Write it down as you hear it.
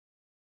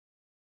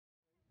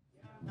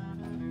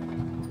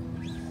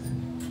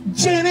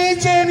Jenny,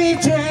 Jenny,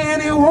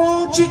 Jenny,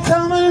 won't you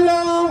come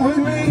along with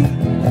me?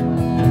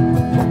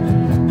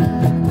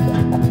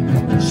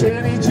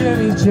 Jenny,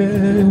 Jenny,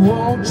 Jenny,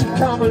 won't you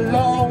come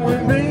along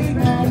with me?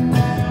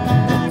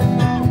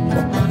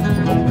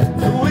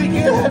 We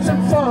can have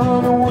some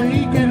fun and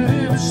we can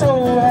live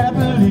so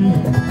happily.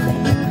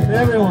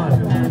 Everyone.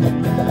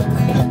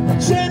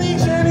 Jenny,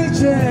 Jenny,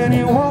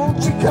 Jenny,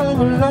 won't you come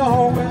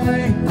along with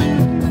me?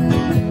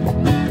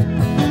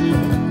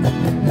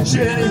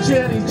 Jenny,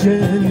 Jenny,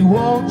 Jenny,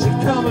 won't you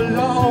come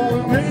along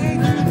with me?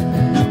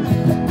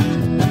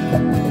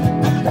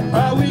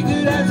 We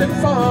could have some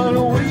fun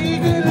and we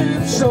could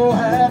live so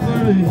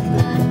happily.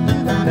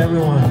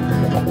 Everyone.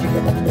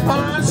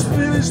 I'm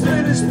spinning,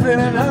 spinning,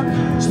 spinning up,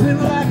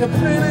 spinning like a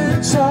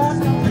spinning top.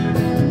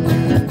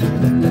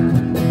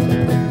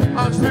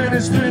 I'm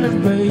spinning,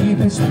 spinning,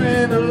 baby,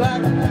 spinning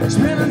like a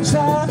spinning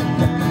top.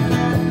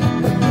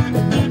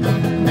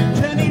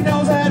 Jenny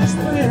knows how to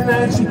spin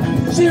and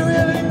she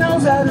really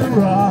knows how to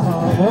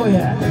rock. Oh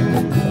yeah.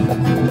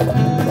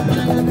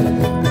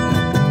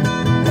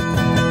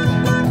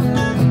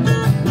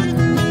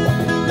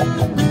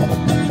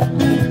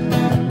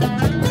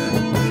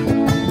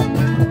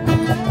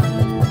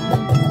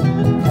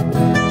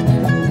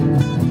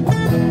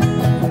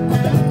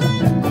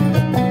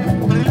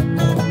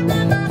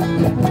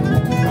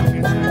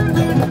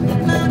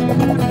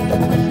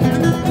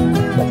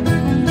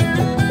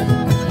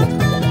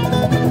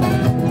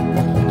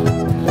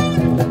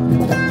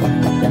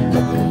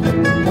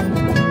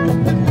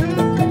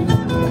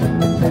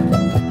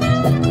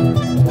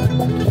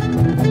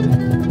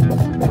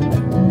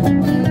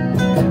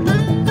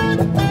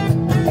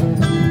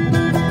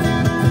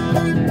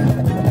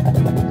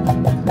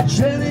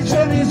 Jenny,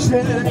 Jenny,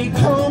 Jenny,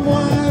 come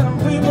on and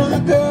be my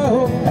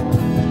girl.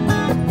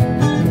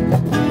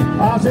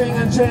 I'm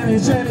singing, Jenny,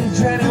 Jenny,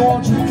 Jenny,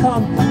 won't you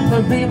come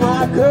and be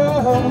my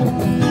girl?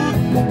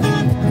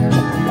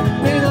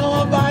 You know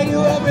I'll buy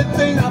you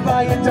everything, I'll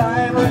buy you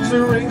diamonds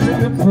and rings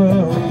and good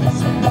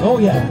pearls. Oh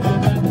yeah.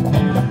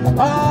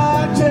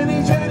 Ah,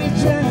 Jenny, Jenny,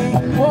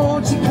 Jenny,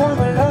 won't you come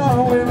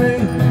along with me?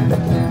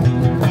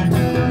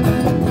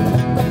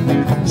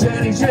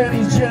 Jenny,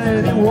 Jenny,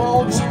 Jenny,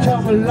 won't you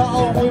come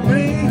along with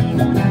me?